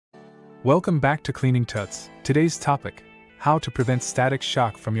Welcome back to CleaningTuts. Today's topic: how to prevent static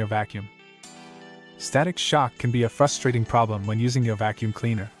shock from your vacuum. Static shock can be a frustrating problem when using your vacuum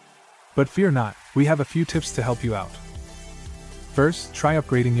cleaner. But fear not, we have a few tips to help you out. First, try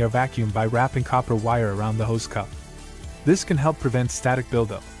upgrading your vacuum by wrapping copper wire around the hose cup. This can help prevent static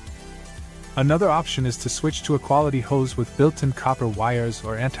buildup. Another option is to switch to a quality hose with built-in copper wires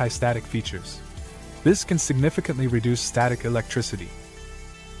or anti-static features. This can significantly reduce static electricity.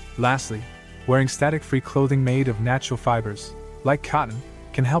 Lastly, wearing static-free clothing made of natural fibers, like cotton,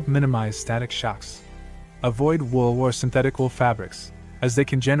 can help minimize static shocks. Avoid wool or synthetic wool fabrics, as they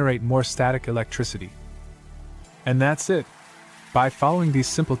can generate more static electricity. And that's it. By following these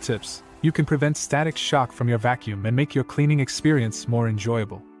simple tips, you can prevent static shock from your vacuum and make your cleaning experience more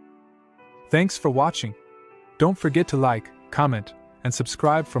enjoyable. Thanks for watching. Don't forget to like, comment, and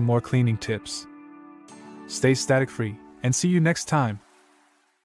subscribe for more cleaning tips. Stay static-free, and see you next time.